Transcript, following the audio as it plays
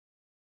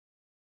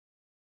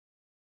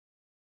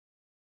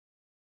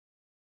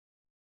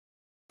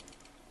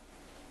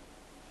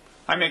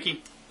Hi,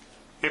 Mickey.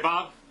 Hey,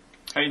 Bob.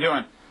 How you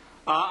doing?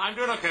 I'm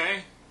doing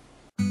okay.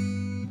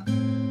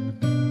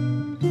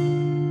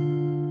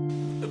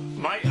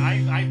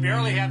 I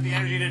barely have the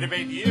energy to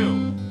debate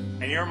you,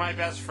 and you're my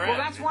best friend. Well,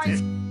 that's why.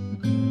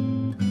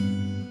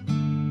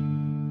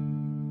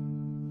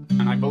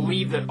 And I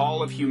believe that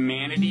all of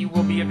humanity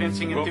will be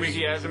evincing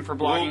enthusiasm for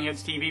Blogging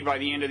Heads TV by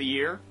the end of the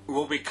year.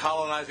 We'll be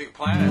colonizing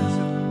planets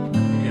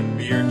in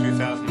the year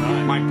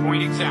 2009. My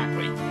point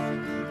exactly.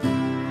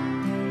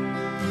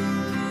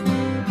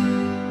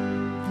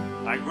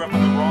 I grew up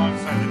on the wrong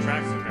side of the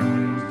tracks in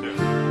Beverly Hills, too.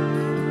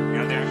 You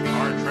know, they actually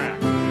are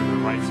tracks. There's a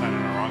right side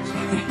and a wrong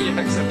side.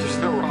 Yeah, except there's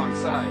no wrong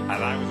side. And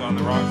I was on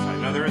the wrong side.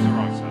 No, there is a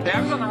wrong side. Hey,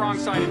 I was on the wrong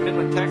side in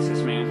Midland,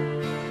 Texas, man.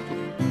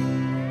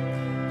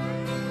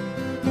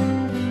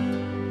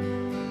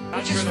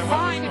 Which is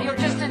fine if you'll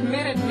just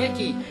admit it,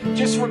 Mickey.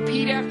 Just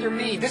repeat after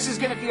me. This is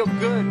going to feel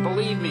good,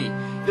 believe me.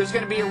 There's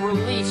going to be a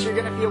release. You're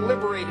going to feel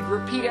liberated.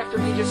 Repeat after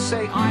me. Just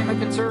say, I'm a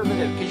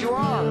conservative, because you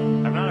are.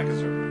 I'm not a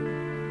conservative.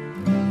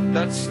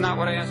 That's not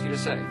what I asked you to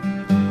say.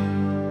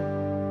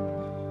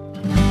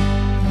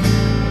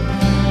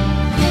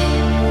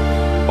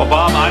 Well,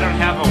 Bob, I don't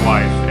have a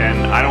wife,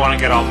 and I don't want to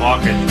get all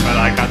mawkish, but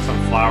I got some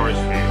flowers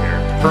for you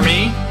here. For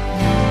me?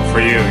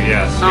 For you,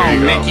 yes. Oh, Here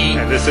you go. Mickey,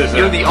 And this is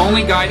you're the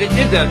only guy that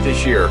did that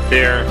this year.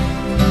 There.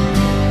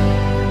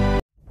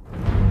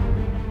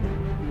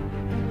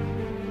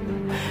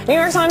 New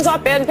York Times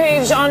op-ed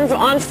page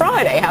on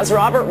Friday has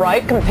Robert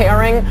Wright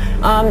comparing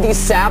these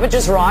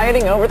savages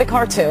rioting over the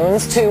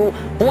cartoons to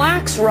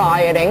blacks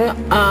rioting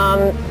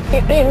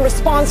in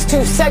response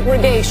to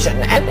segregation.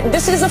 And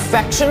this is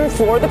affection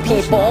for the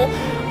people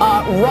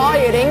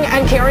rioting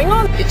and carrying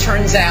on. It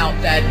turns out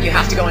that you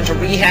have to go into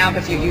rehab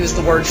if you use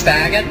the word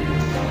faggot.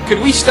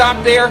 Could we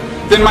stop there?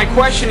 Then my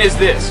question is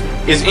this.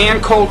 Is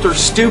Ann Coulter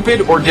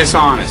stupid or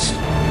dishonest?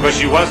 But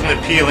she wasn't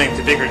appealing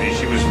to bigotry.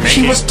 She was making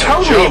She was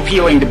totally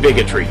appealing to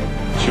bigotry.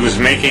 She was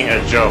making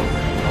a joke.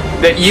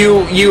 That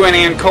you and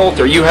Ann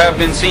Coulter, you have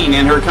been seen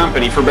in her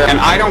company for better. And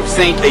I don't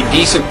think a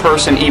decent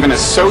person even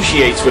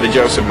associates with a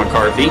Joseph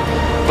McCarthy,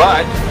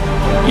 but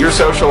your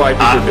social life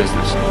is your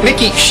business.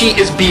 Mickey, she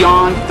is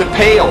beyond the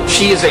pale.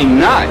 She is a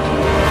nut.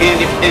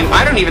 And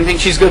I don't even think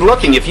she's good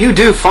looking. If you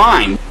do,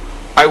 fine.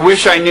 I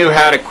wish I knew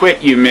how to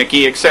quit you,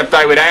 Mickey, except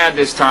I would add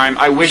this time,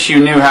 I wish you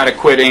knew how to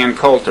quit Ann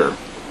Coulter.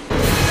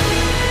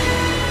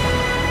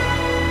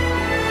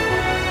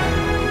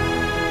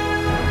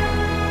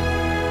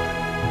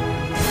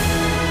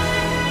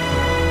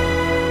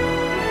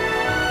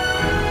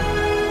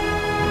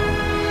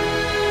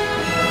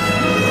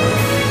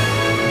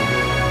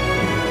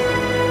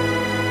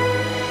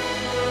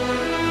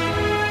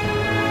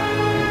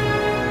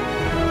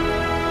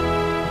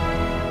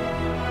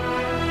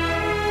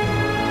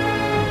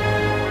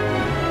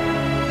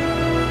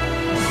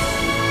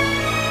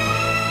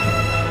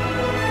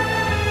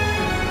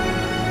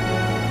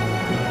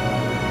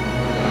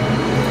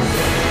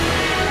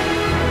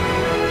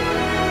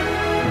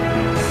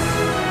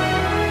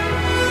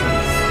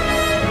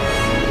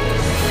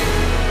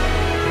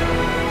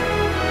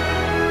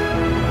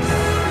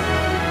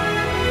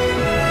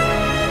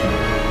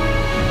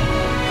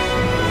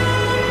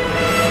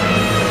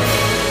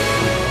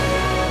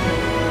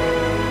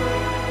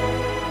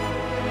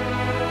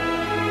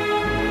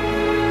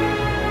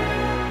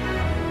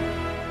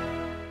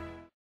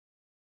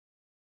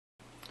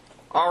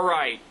 All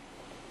right.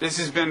 This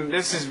has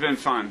been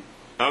fun.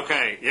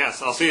 Okay,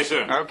 yes, I'll see you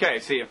soon. Okay,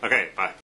 see you. Okay, bye.